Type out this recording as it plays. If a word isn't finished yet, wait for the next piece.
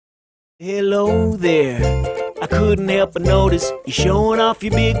Hello there, I couldn't help but notice you're showing off your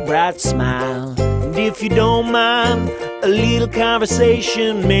big bright smile. And if you don't mind a little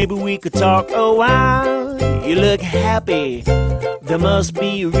conversation, maybe we could talk a while. You look happy, there must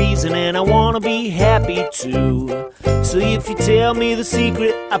be a reason, and I wanna be happy too. So if you tell me the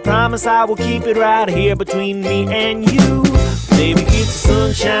secret, I promise I will keep it right here between me and you. Maybe it's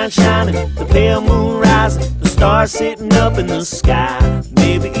the sunshine shining, the pale moon rising, the stars sitting up in the sky.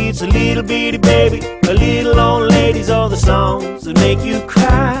 Maybe it's a little bitty baby, a little old ladies, all the songs that make you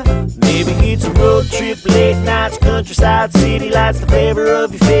cry. Maybe it's a road trip, late nights, countryside, city lights, the flavor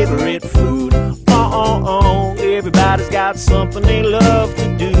of your favorite food. Everybody's got something they love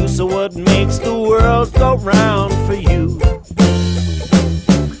to do, so what makes the world go round for you?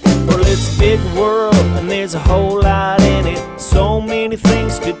 Well, it's a big world and there's a whole lot in it, so many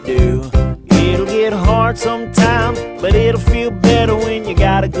things to do. It'll get hard sometimes, but it'll feel better when you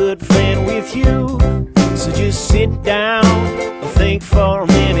got a good friend with you. So just sit down and think for a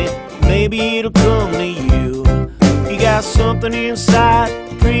minute, maybe it'll come to you. You got something inside,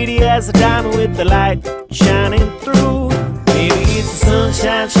 pretty as a diamond with the light shining through. Maybe it's the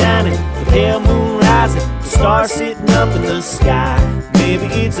sunshine shining, the pale moon rising, the stars sitting up in the sky. Maybe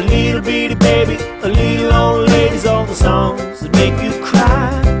it's a little bitty baby, a little old ladies, all the songs that make you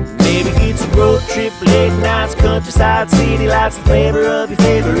cry. Maybe it's a road trip, late nights, countryside, city lights, the flavor of your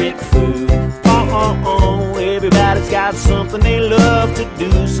favorite food. Everybody's got something they love to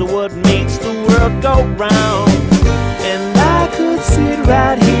do, so what makes the world go round? And I could sit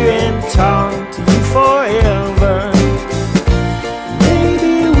right here and talk to you forever.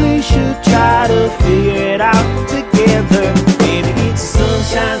 Maybe we should try to figure it out together. Maybe it's the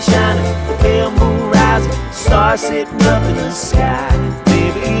sunshine shining, the pale moon rising, stars sitting up in the sky.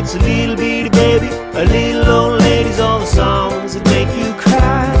 Maybe it's a little bitty baby, a little old ladies, all the songs that make you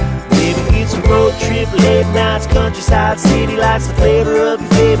cry. Maybe it's a road trip, late nights, countryside, city lights, the flavor of your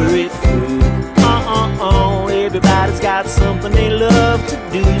favorite food. Everybody's got something they love to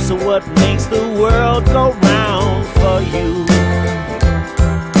do, so what makes the world go round?